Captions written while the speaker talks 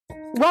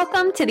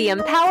Welcome to the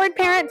Empowered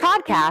Parent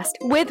Podcast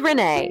with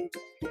Renee.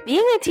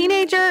 Being a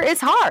teenager is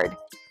hard.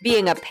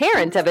 Being a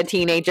parent of a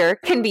teenager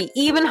can be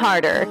even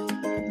harder.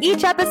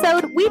 Each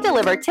episode, we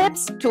deliver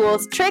tips,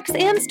 tools, tricks,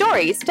 and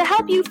stories to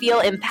help you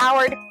feel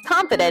empowered,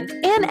 confident,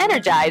 and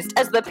energized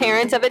as the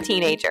parent of a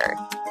teenager.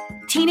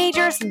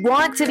 Teenagers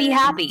want to be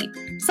happy.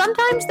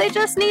 Sometimes they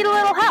just need a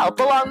little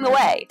help along the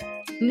way.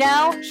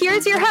 Now,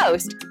 here's your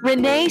host,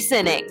 Renee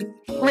Sinning.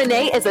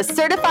 Renee is a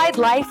certified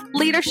life,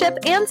 leadership,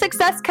 and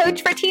success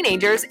coach for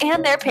teenagers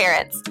and their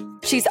parents.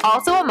 She's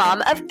also a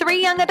mom of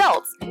 3 young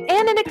adults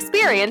and an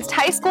experienced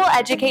high school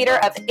educator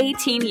of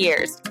 18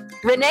 years.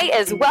 Renee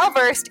is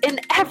well-versed in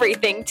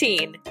everything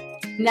teen.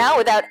 Now,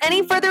 without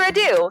any further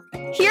ado,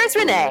 here's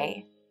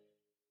Renee.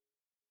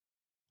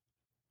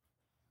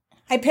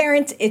 Hi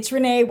parents, it's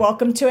Renee.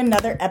 Welcome to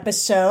another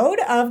episode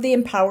of the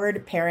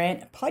Empowered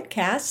Parent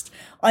Podcast.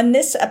 On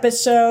this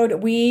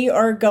episode, we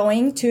are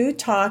going to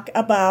talk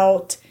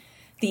about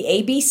the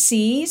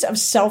ABCs of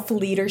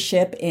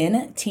self-leadership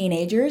in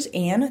teenagers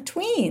and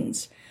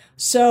tweens.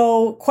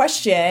 So,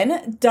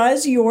 question,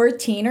 does your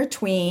teen or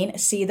tween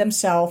see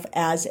themselves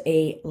as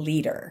a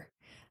leader?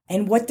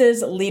 And what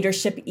does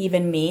leadership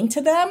even mean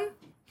to them?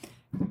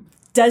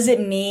 Does it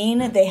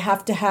mean they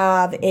have to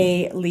have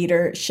a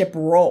leadership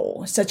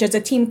role, such as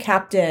a team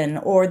captain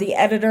or the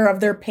editor of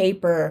their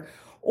paper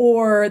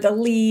or the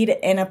lead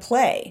in a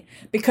play?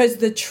 Because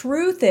the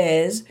truth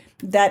is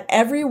that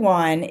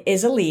everyone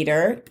is a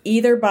leader,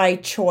 either by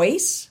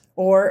choice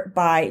or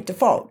by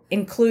default,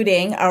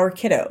 including our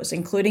kiddos,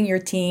 including your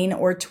teen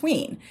or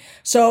tween.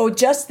 So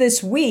just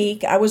this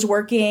week, I was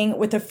working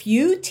with a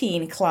few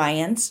teen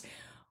clients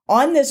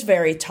on this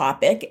very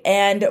topic,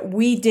 and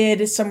we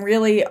did some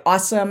really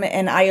awesome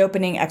and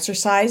eye-opening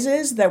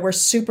exercises that were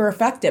super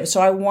effective.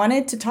 So I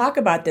wanted to talk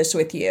about this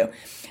with you.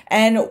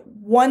 And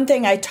one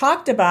thing I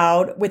talked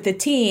about with the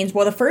teens,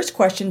 well, the first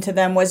question to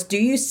them was, do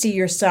you see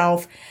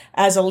yourself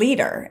as a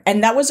leader?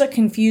 And that was a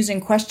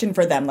confusing question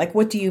for them. Like,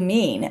 what do you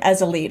mean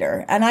as a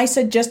leader? And I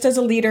said, just as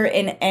a leader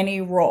in any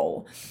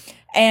role.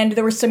 And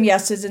there were some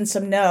yeses and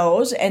some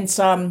nos and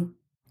some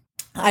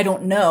I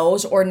don't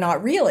knows or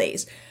not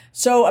reallys.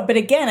 So, but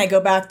again, I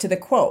go back to the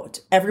quote,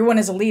 everyone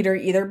is a leader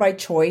either by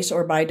choice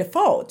or by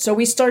default. So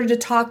we started to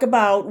talk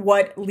about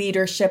what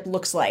leadership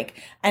looks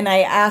like. And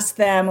I asked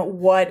them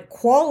what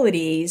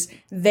qualities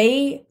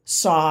they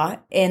saw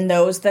in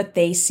those that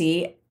they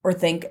see or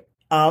think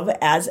of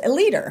as a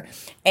leader.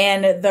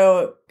 And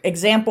the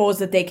examples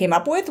that they came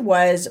up with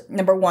was,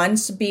 number one,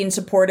 being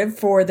supportive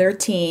for their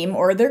team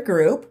or their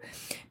group,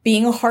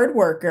 being a hard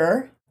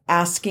worker,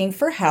 asking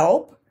for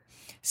help,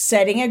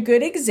 setting a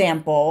good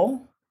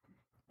example,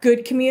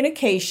 good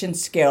communication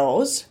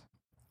skills,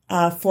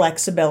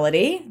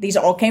 flexibility. These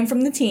all came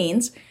from the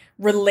teens.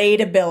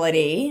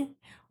 Relatability.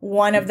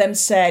 One of them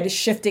said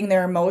shifting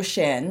their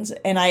emotions.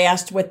 And I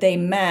asked what they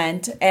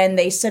meant. And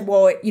they said,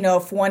 well,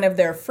 if one of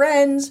their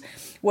friends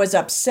was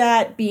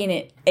upset,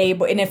 being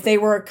able, and if they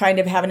were kind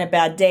of having a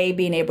bad day,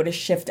 being able to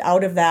shift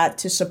out of that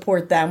to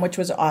support them, which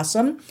was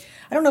awesome.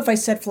 I don't know if I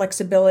said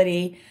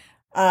flexibility,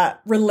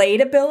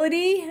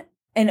 relatability,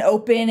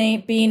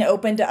 and being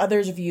open to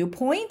others'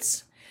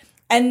 viewpoints.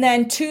 And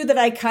then 2 that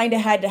I kind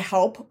of had to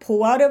help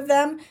pull out of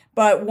them,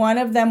 but one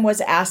of them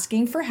was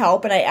asking for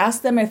help. And I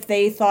asked them if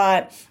they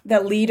thought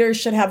that leaders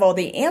should have all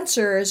the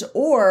answers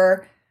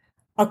or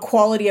a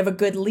quality of a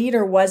good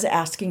leader was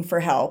asking for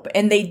help.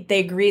 And they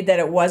agreed that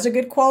it was a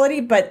good quality,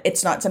 but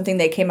it's not something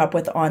they came up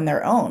with on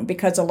their own,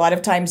 because a lot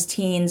of times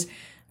teens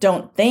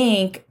don't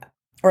think,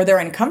 or they're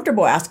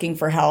uncomfortable asking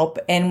for help.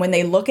 And when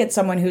they look at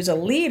someone who's a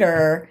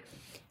leader,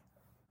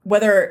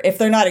 if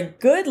they're not a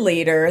good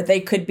leader, they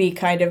could be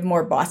kind of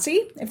more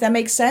bossy, if that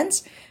makes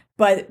sense.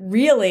 But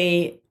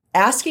really,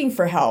 asking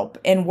for help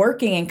and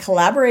working and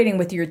collaborating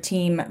with your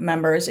team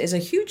members is a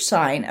huge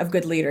sign of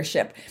good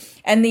leadership.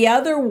 And the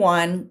other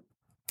one,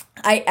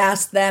 I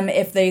asked them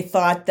if they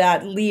thought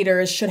that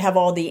leaders should have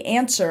all the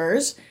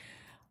answers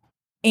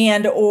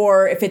and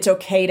or if it's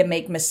okay to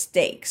make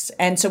mistakes.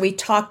 And so we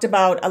talked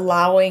about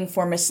allowing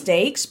for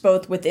mistakes,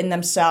 both within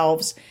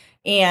themselves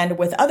and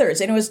with others.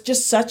 And it was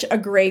just such a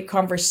great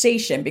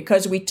conversation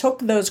because we took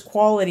those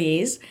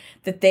qualities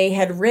that they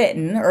had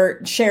written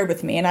or shared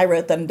with me, and I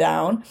wrote them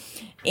down.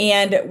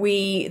 And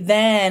we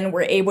then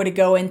were able to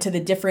go into the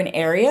different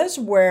areas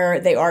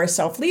where they are a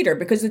self-leader.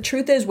 Because the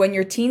truth is, when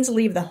your teens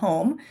leave the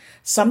home,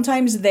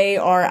 sometimes they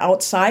are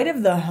outside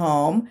of the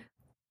home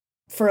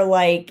for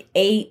like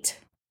 8,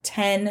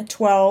 10,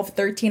 12,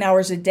 13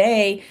 hours a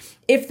day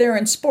if they're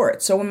in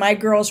sports. So when my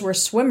girls were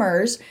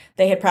swimmers,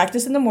 they had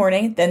practice in the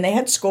morning, then they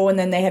had school, and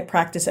then they had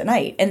practice at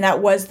night. And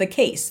that was the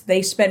case.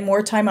 They spent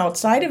more time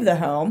outside of the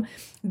home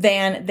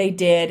than they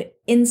did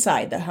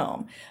inside the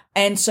home.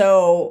 And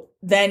so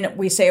then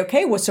we say,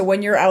 okay, well, so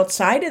when you're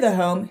outside of the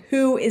home,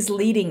 who is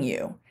leading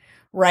you,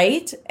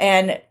 right?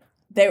 And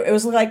it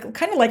was like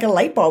kind of like a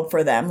light bulb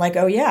for them. Like,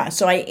 oh yeah,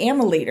 so I am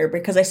a leader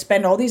because I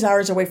spend all these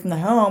hours away from the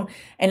home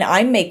and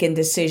I'm making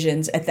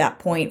decisions at that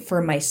point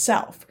for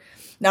myself.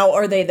 Now,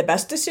 are they the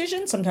best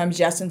decisions? Sometimes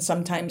yes and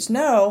sometimes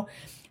no.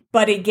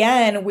 But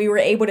again, we were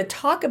able to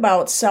talk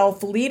about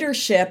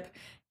self-leadership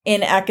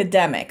in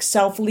academics,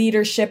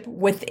 self-leadership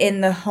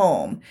within the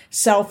home,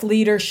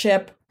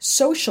 self-leadership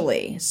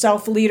socially,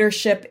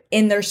 self-leadership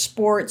in their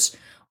sports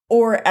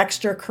or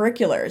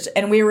extracurriculars.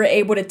 And we were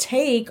able to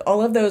take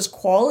all of those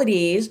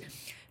qualities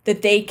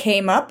that they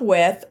came up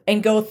with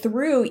and go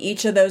through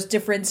each of those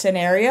different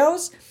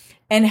scenarios.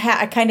 And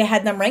I kind of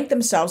had them rank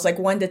themselves like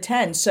 1 to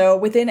 10. So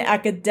within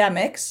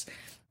academics,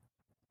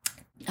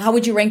 how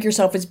would you rank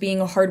yourself as being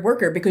a hard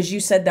worker? Because you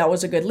said that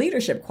was a good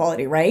leadership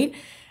quality, right?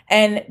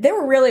 And they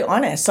were really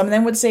honest. Some of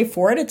them would say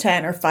 4 out of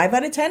 10 or 5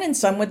 out of 10, and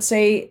some would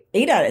say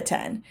 8 out of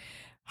 10.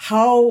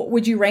 How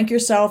would you rank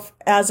yourself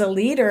as a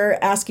leader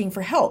asking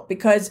for help?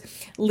 Because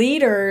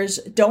leaders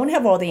don't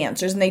have all the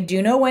answers and they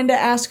do know when to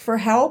ask for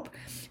help.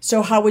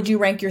 So how would you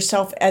rank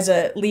yourself as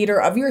a leader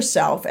of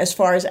yourself as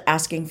far as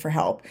asking for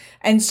help?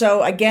 And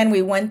so again,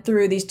 we went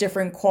through these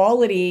different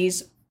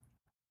qualities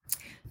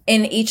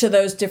in each of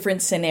those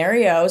different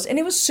scenarios, and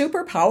it was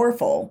super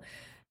powerful.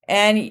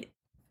 And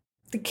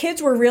the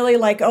kids were really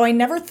like, oh, I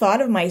never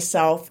thought of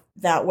myself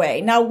that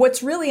way. Now,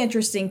 what's really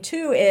interesting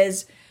too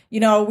is,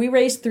 we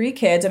raised 3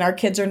 kids and our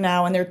kids are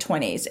now in their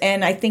 20s.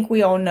 And I think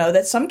we all know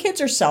that some kids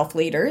are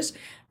self-leaders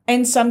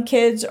and some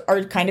kids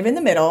are kind of in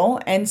the middle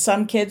and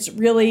some kids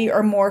really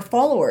are more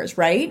followers,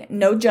 right?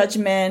 No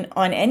judgment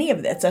on any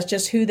of this. That's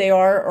just who they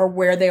are or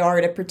where they are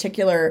at a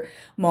particular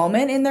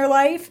moment in their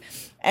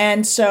life.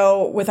 And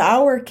so with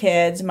our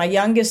kids, my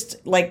youngest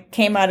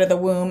came out of the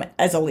womb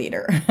as a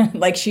leader.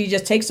 She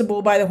just takes the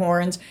bull by the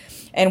horns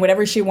and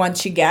whatever she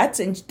wants, she gets.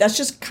 And that's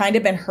just kind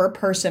of been her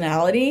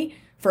personality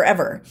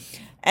forever.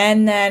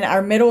 And then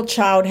our middle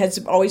child has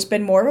always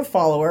been more of a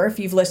follower. If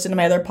you've listened to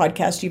my other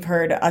podcast, you've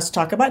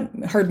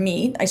heard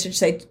me, I should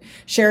say,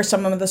 share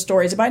some of the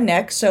stories about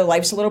Nick. So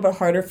life's a little bit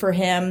harder for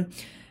him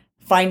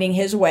finding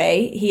his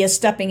way. He is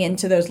stepping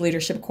into those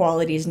leadership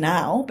qualities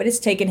now, but it's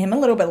taken him a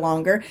little bit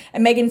longer.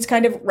 And Megan's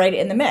kind of right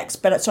in the mix.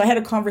 So I had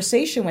a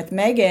conversation with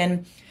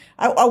Megan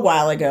a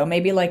while ago,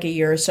 maybe like a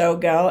year or so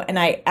ago. And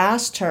I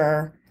asked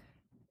her,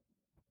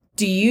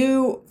 do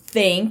you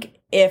think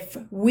if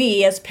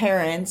we as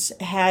parents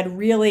had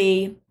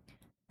really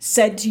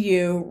said to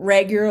you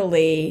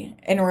regularly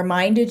and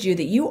reminded you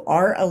that you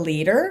are a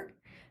leader,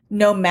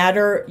 no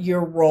matter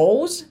your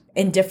roles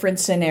in different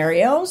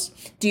scenarios,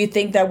 do you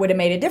think that would have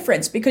made a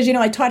difference? Because,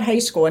 I taught high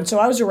school, and so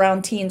I was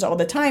around teens all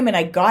the time, and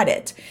I got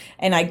it,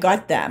 and I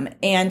got them.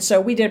 And so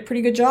we did a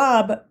pretty good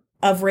job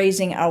of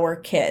raising our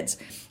kids.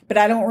 But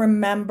I don't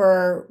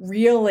remember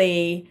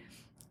really,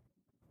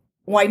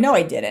 well, I know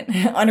I didn't,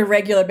 on a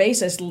regular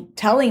basis,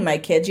 telling my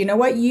kids, you know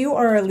what, you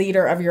are a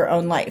leader of your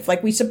own life.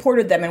 We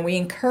supported them and we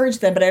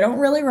encouraged them, but I don't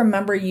really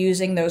remember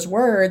using those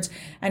words.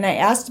 And I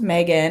asked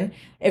Megan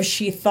if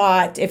she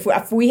thought,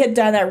 if we had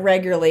done that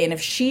regularly, and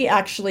if she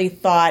actually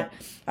thought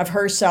of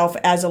herself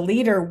as a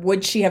leader,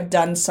 would she have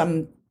done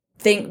things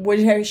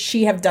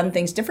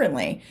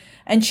differently?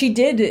 And she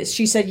did.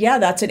 She said, yeah,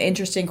 that's an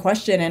interesting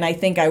question. And I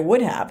think I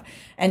would have.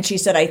 And she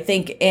said, I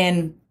think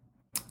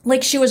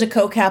she was a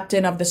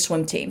co-captain of the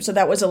swim team. So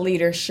that was a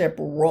leadership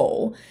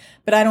role.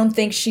 But I don't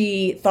think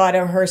she thought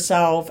of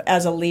herself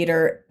as a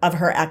leader of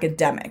her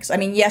academics. I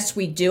mean, yes,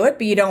 we do it,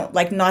 but you don't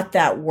not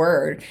that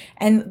word.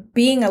 And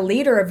being a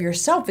leader of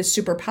yourself is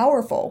super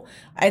powerful.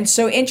 And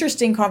so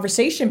interesting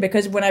conversation,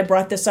 because when I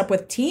brought this up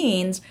with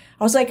teens,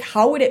 I was like,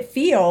 how would it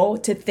feel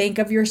to think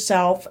of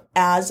yourself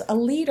as a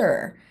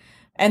leader?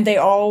 And they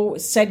all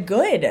said,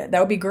 good, that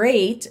would be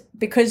great,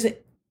 because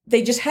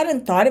they just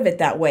hadn't thought of it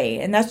that way.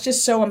 And that's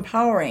just so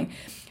empowering.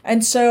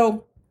 And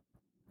so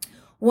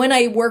when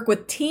I work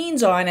with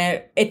teens on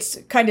it, it's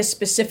kind of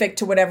specific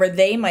to whatever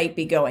they might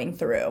be going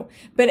through.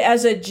 But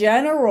as a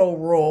general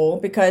rule,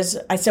 because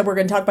I said we're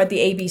going to talk about the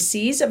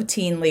ABCs of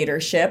teen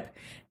leadership.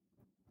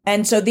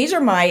 And so these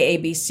are my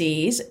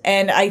ABCs.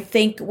 And I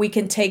think we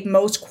can take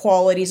most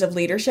qualities of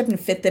leadership and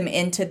fit them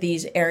into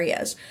these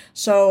areas.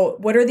 So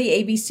what are the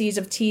ABCs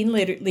of teen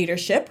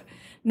leadership?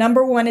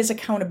 Number 1 is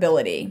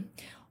accountability.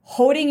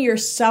 Holding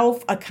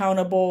yourself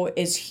accountable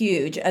is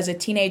huge as a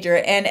teenager.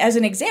 And as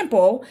an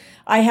example,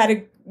 I had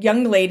a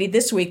young lady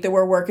this week that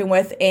we're working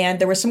with, and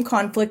there was some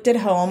conflict at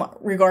home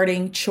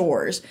regarding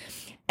chores.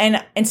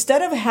 And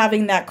instead of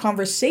having that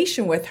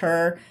conversation with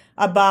her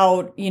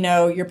about,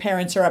 your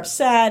parents are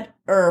upset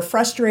or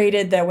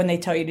frustrated that when they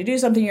tell you to do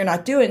something, you're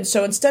not doing.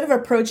 So instead of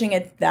approaching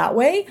it that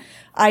way,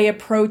 I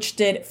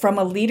approached it from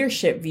a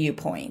leadership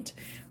viewpoint,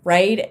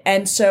 right?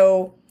 And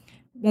so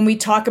when we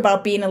talk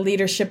about being a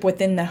leadership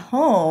within the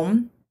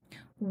home,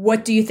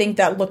 what do you think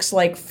that looks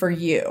like for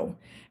you?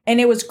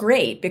 And it was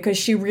great because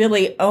she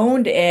really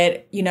owned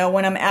it,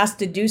 when I'm asked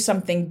to do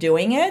something,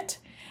 doing it.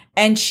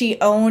 And she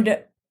owned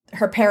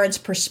her parents'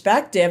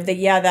 perspective that,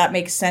 yeah, that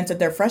makes sense, that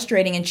they're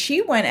frustrating. And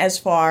she went as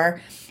far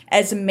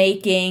as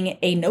making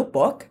a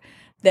notebook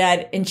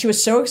and she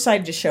was so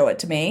excited to show it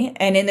to me.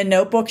 And in the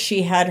notebook,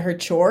 she had her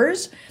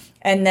chores,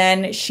 and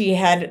then she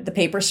had the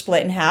paper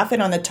split in half.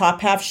 And on the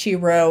top half, she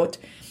wrote,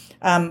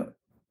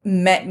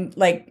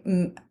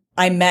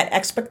 I met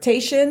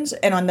expectations,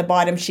 and on the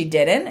bottom she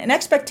didn't. And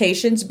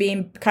expectations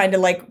being kind of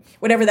like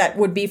whatever that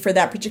would be for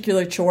that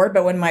particular chore.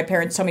 But when my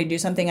parents tell me to do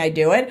something, I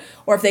do it.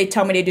 Or if they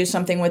tell me to do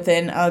something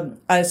within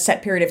a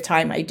set period of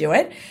time, I do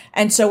it.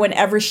 And so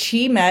whenever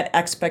she met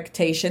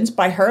expectations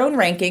by her own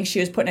ranking, she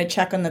was putting a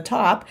check on the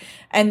top.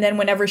 And then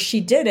whenever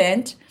she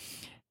didn't,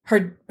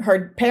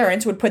 her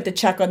parents would put the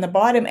check on the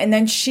bottom, and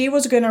then she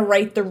was going to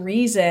write the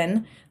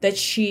reason that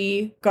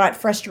she got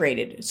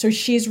frustrated. So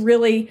she's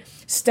really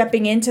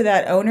stepping into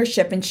that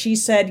ownership. And she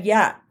said,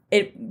 yeah,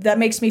 that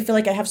makes me feel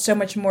like I have so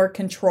much more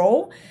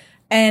control.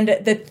 And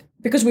that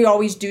because we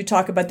always do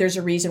talk about there's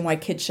a reason why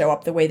kids show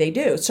up the way they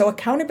do. So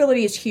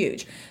accountability is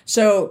huge.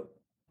 So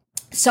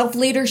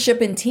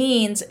self-leadership in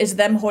teens is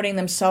them holding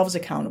themselves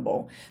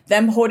accountable.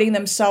 Them holding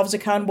themselves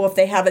accountable if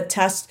they have a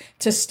test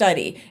to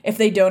study, if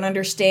they don't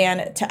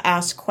understand, to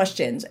ask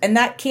questions. And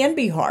that can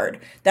be hard.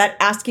 That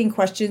asking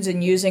questions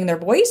and using their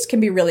voice can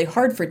be really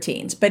hard for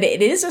teens, but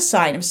it is a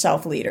sign of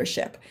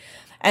self-leadership.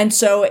 And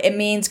so it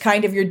means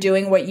kind of you're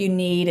doing what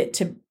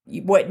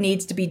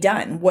needs to be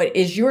done. What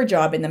is your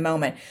job in the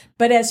moment?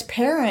 But as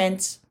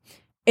parents,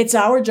 it's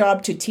our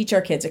job to teach our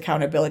kids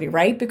accountability,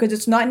 right? Because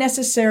it's not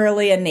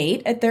necessarily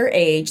innate at their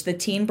age. The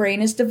teen brain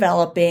is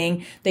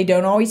developing. They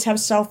don't always have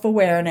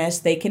self-awareness.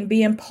 They can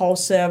be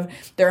impulsive.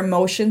 Their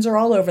emotions are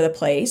all over the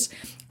place.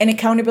 And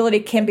accountability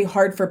can be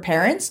hard for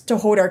parents to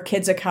hold our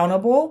kids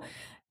accountable.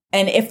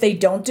 And if they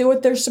don't do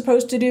what they're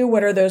supposed to do,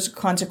 what are those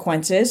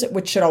consequences,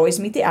 which should always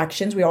meet the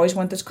actions? We always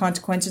want those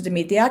consequences to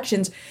meet the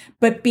actions,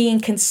 but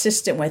being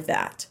consistent with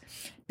that.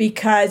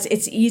 Because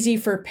it's easy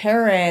for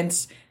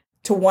parents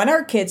to want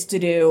our kids to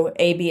do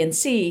A, B, and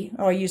C.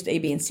 Oh, I used A,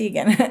 B, and C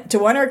again. To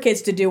want our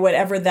kids to do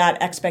whatever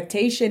that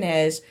expectation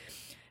is.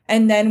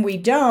 And then we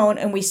don't,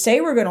 and we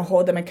say we're going to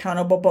hold them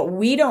accountable, but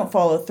we don't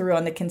follow through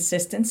on the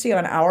consistency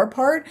on our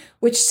part,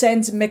 which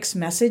sends mixed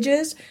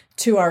messages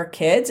to our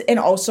kids and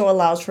also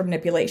allows for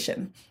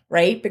manipulation,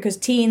 right? Because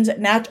teens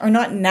are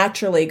not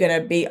naturally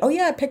going to be, oh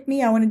yeah, pick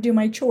me, I want to do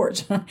my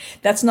chores.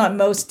 That's not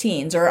most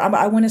teens. Or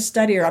I want to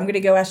study, or I'm going to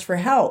go ask for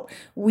help.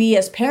 We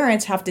as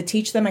parents have to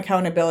teach them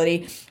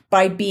accountability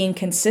by being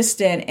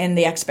consistent in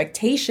the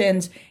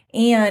expectations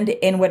and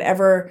in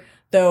whatever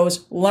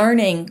those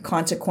learning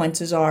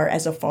consequences are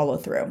as a follow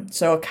through.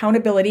 So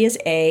accountability is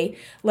A.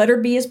 Letter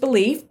B is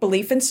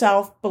belief in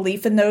self,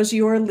 belief in those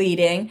you are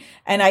leading.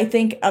 And I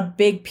think a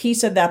big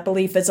piece of that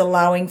belief is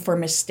allowing for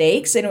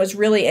mistakes. And it was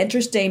really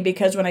interesting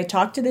because when I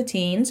talked to the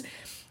teens,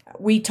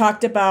 we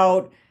talked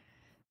about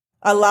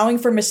allowing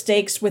for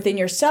mistakes within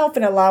yourself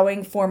and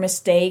allowing for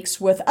mistakes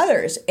with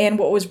others. And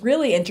what was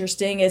really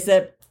interesting is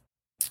that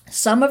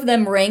some of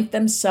them ranked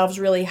themselves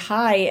really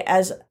high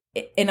as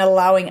in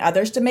allowing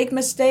others to make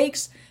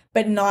mistakes,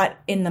 but not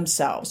in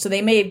themselves. So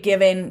they may have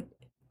given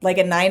like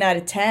a 9 out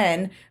of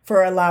 10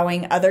 for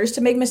allowing others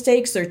to make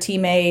mistakes, their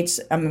teammates,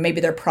 maybe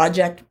their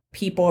project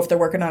people, if they're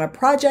working on a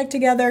project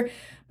together,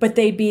 but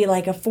they'd be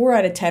like a 4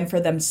 out of 10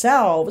 for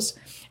themselves.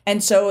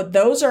 And so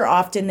those are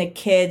often the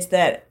kids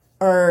that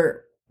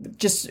are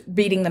just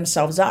beating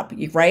themselves up,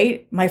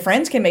 right? My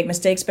friends can make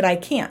mistakes, but I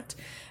can't.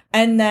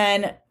 And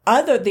then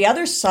the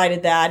other side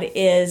of that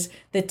is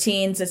the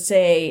teens that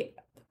say,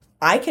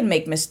 I can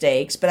make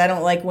mistakes, but I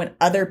don't like when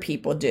other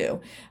people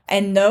do.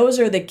 And those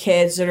are the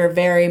kids that are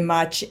very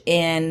much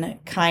in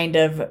kind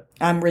of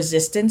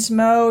resistance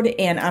mode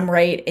and I'm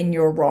right and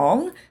you're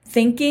wrong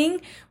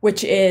thinking,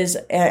 which is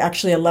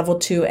actually a level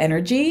 2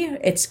 energy.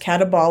 It's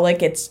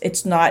catabolic.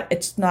 It's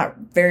not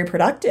very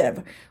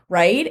productive,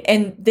 right?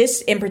 And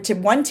this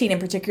one teen in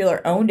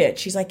particular owned it.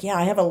 She's like, yeah,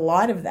 I have a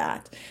lot of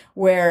that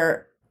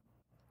and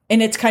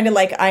it's kind of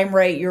like I'm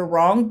right, you're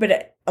wrong.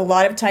 But a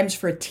lot of times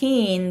for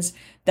teens,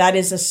 that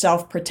is a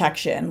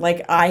self-protection.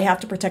 Like I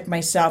have to protect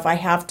myself. I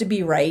have to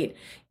be right.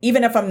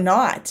 Even if I'm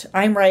not,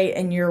 I'm right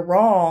and you're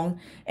wrong.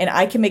 And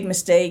I can make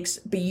mistakes,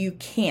 but you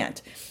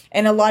can't.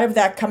 And a lot of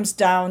that comes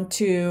down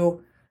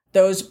to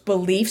those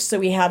beliefs that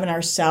we have in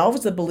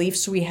ourselves, the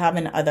beliefs we have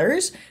in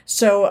others.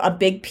 So a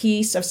big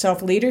piece of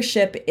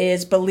self-leadership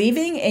is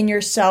believing in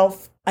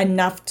yourself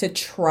enough to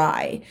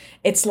try.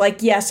 It's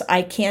like, yes,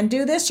 I can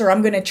do this, or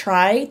I'm going to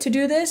try to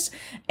do this.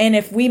 And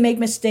if we make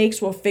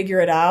mistakes, we'll figure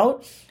it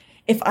out.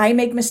 If I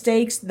make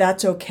mistakes,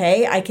 that's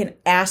okay. I can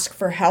ask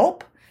for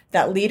help.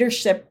 That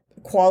leadership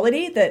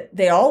quality that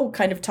they all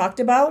kind of talked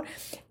about,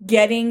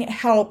 getting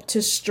help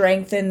to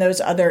strengthen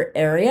those other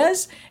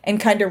areas and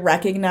kind of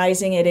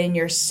recognizing it in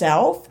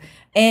yourself.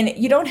 And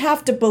you don't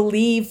have to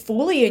believe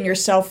fully in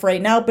yourself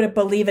right now, but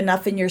believe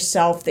enough in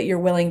yourself that you're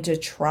willing to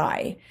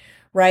try.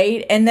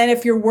 Right? And then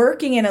if you're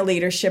working in a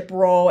leadership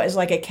role as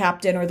like a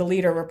captain or the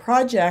leader of a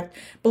project,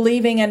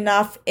 believing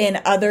enough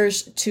in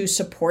others to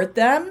support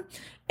them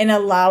and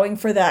allowing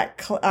for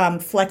that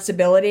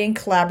flexibility and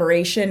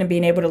collaboration and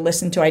being able to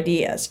listen to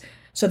ideas.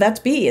 So that's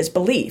B, is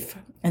belief.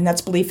 And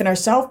that's belief in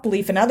ourselves,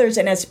 belief in others.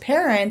 And as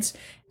parents,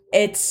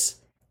 it's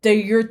do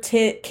your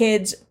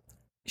kids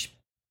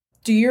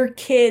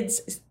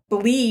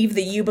believe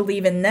that you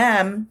believe in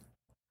them?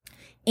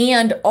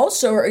 And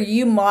also, are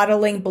you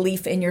modeling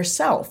belief in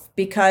yourself?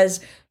 Because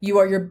you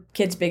are your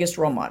kids' biggest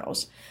role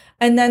models.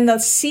 And then the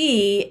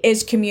C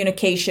is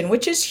communication,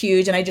 which is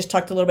huge. And I just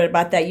talked a little bit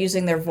about that,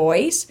 using their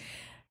voice.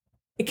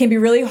 It can be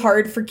really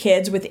hard for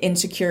kids with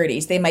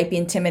insecurities. They might be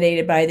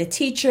intimidated by the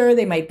teacher.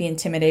 They might be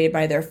intimidated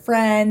by their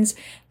friends.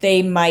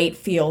 They might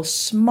feel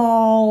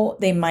small.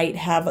 They might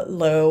have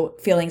low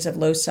feelings of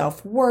low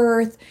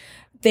self-worth.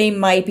 They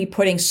might be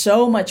putting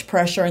so much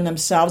pressure on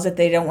themselves that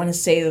they don't want to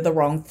say the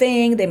wrong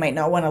thing. They might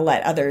not want to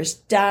let others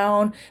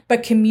down.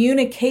 But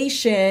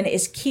communication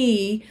is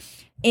key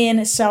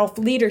in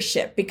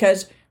self-leadership,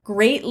 because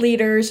great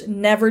leaders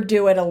never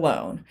do it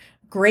alone.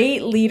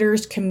 Great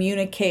leaders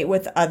communicate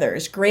with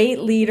others. Great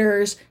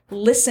leaders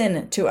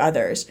listen to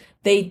others.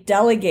 They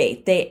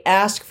delegate. They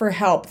ask for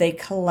help. They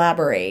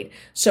collaborate.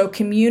 So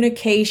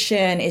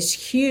communication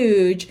is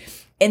huge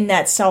in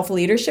that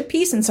self-leadership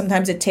piece. And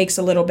sometimes it takes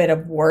a little bit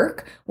of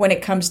work when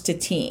it comes to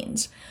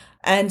teens.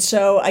 And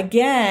so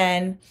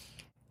again,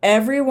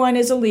 everyone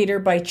is a leader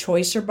by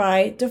choice or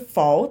by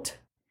default.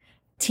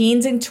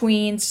 Teens and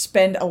tweens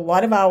spend a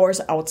lot of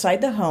hours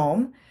outside the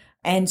home.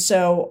 And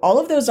so all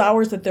of those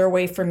hours that they're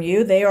away from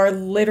you, they are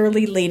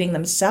literally leading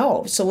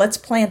themselves. So let's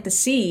plant the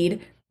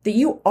seed that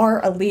you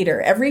are a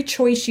leader. Every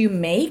choice you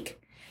make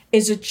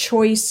is a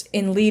choice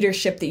in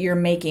leadership that you're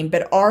making.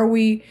 But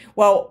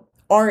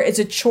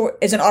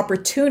is an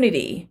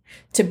opportunity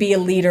to be a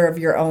leader of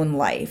your own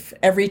life.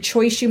 Every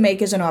choice you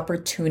make is an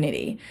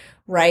opportunity,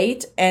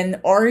 right? And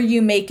are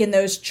you making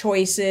those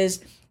choices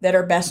that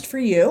are best for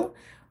you?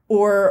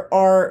 Or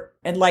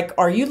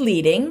are you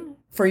leading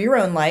for your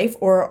own life,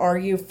 or are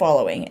you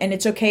following? And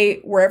it's okay.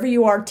 Wherever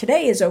you are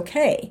today is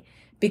okay,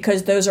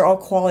 because those are all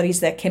qualities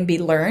that can be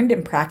learned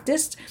and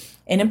practiced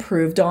and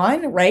improved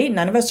on, right?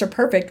 None of us are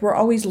perfect. We're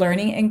always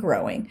learning and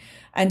growing.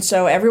 And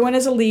so everyone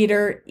is a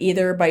leader,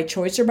 either by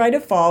choice or by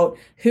default.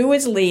 Who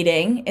is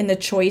leading in the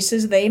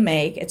choices they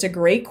make? It's a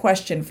great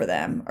question for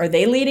them. Are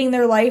they leading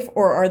their life,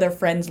 or are their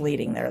friends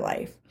leading their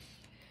life?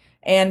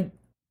 And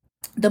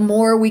the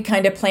more we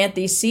kind of plant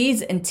these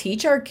seeds and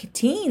teach our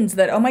teens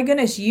that, oh my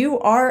goodness, you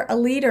are a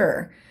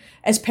leader.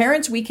 As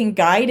parents, we can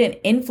guide and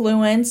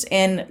influence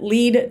and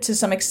lead to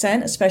some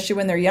extent, especially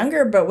when they're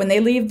younger. But when they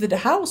leave the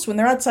house, when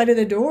they're outside of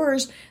the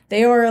doors,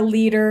 they are a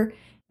leader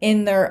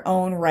in their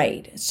own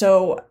right.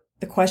 So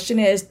the question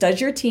is,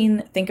 does your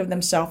teen think of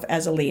themselves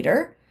as a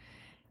leader?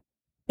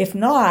 If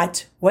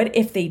not, what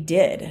if they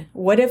did?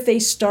 What if they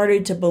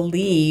started to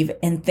believe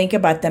and think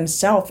about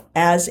themselves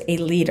as a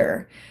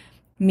leader?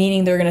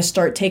 Meaning they're going to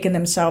start taking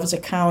themselves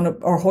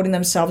accountable or holding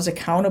themselves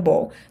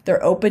accountable.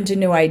 They're open to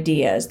new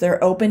ideas.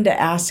 They're open to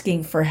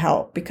asking for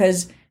help,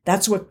 because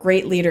that's what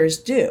great leaders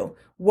do.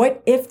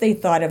 What if they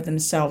thought of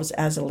themselves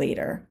as a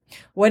leader?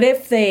 What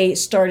if they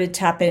started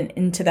tapping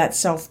into that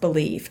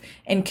self-belief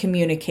and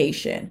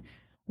communication?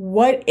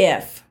 What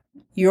if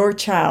your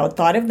child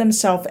thought of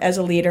themselves as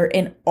a leader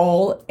in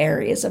all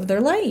areas of their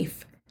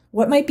life?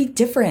 What might be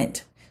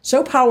different?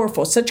 So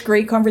powerful. Such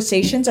great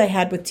conversations I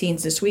had with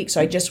teens this week.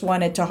 So I just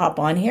wanted to hop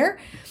on here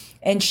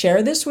and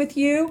share this with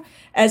you.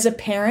 As a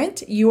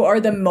parent, you are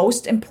the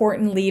most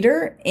important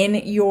leader in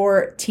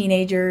your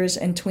teenagers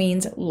and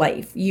tweens'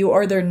 life. You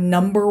are their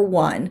number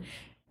one.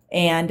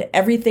 And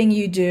everything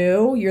you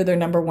do, you're their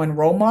number one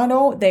role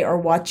model. They are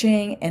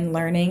watching and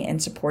learning and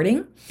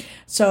supporting.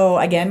 So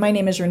again, my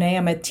name is Renee.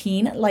 I'm a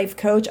teen life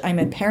coach. I'm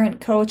a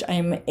parent coach.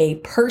 I'm a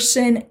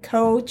person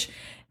coach.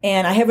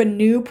 And I have a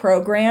new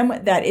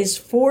program that is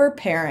for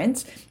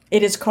parents.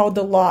 It is called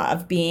The Law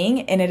of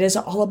Being, and it is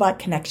all about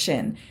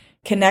connection.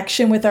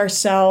 Connection with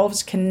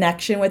ourselves,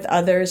 connection with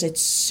others. It's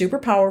super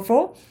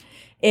powerful.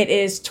 It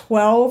is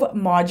 12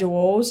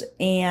 modules,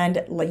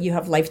 and you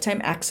have lifetime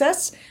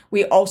access.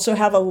 We also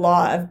have a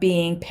Law of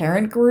Being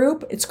parent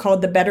group. It's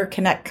called the Better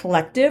Connect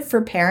Collective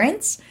for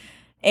parents.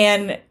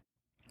 And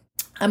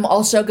I'm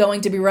also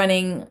going to be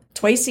running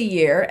twice a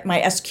year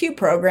my SQ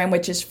program,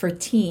 which is for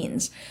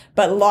teens.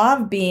 But Law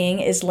of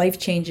Being is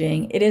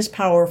life-changing. It is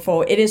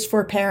powerful. It is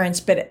for parents,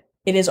 but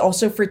it is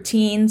also for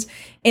teens,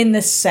 in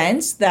the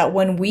sense that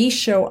when we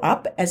show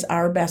up as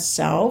our best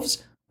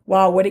selves,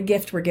 wow, what a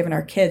gift we're giving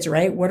our kids,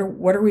 right? What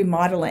are we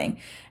modeling?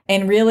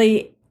 And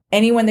really,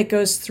 anyone that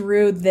goes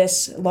through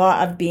this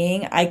Law of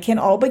Being, I can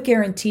all but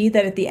guarantee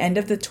that at the end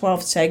of the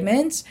 12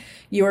 segments,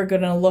 you are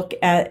going to look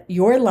at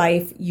your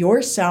life,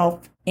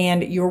 yourself,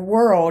 and your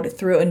world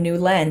through a new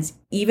lens.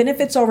 Even if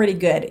it's already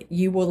good,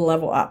 you will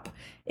level up.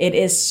 It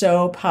is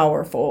so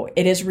powerful.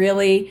 It is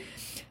really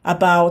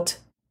about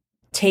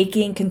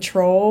taking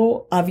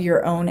control of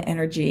your own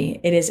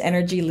energy. It is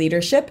energy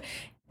leadership.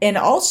 And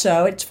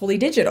also, it's fully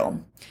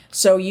digital.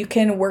 So you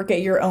can work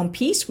at your own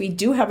pace. We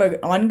do have an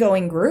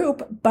ongoing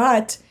group,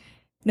 but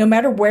no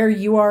matter where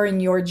you are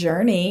in your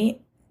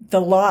journey,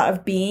 the Law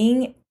of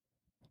Being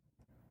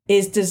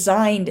is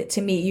designed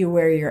to meet you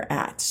where you're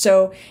at.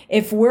 So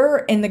if we're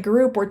in the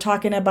group, we're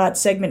talking about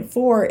segment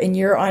 4 and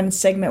you're on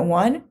segment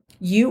 1,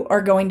 you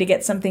are going to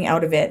get something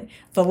out of it.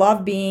 The Law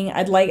of Being,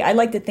 I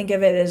like to think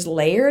of it as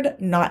layered,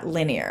 not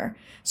linear.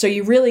 So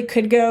you really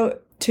could go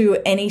to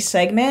any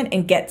segment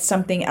and get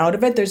something out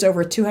of it. There's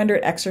over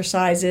 200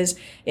 exercises.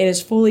 It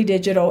is fully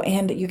digital,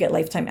 and you get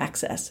lifetime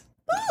access.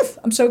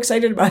 I'm so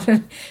excited about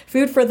it.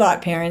 Food for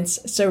thought, parents.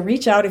 So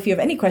reach out if you have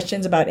any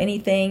questions about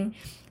anything,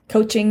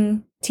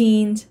 coaching,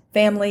 teens,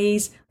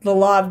 families, the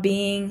law of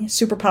being,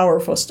 super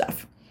powerful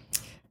stuff.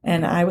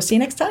 And I will see you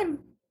next time.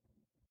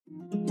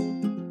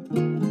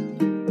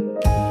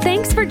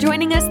 Thanks for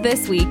joining us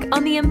this week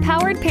on the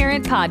Empowered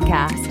Parent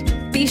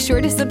Podcast. Be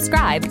sure to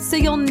subscribe so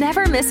you'll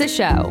never miss a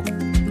show.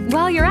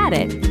 While you're at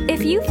it,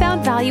 if you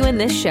found value in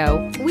this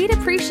show, we'd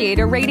appreciate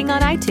a rating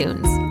on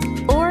iTunes.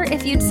 Or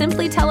if you'd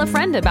simply tell a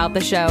friend about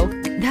the show,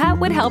 that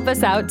would help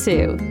us out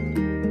too.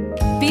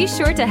 Be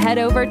sure to head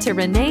over to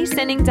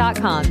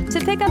reneesinning.com to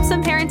pick up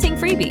some parenting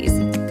freebies.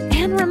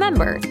 And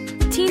remember,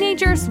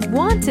 teenagers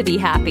want to be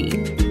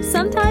happy.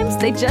 Sometimes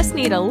they just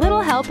need a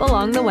little help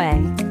along the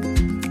way.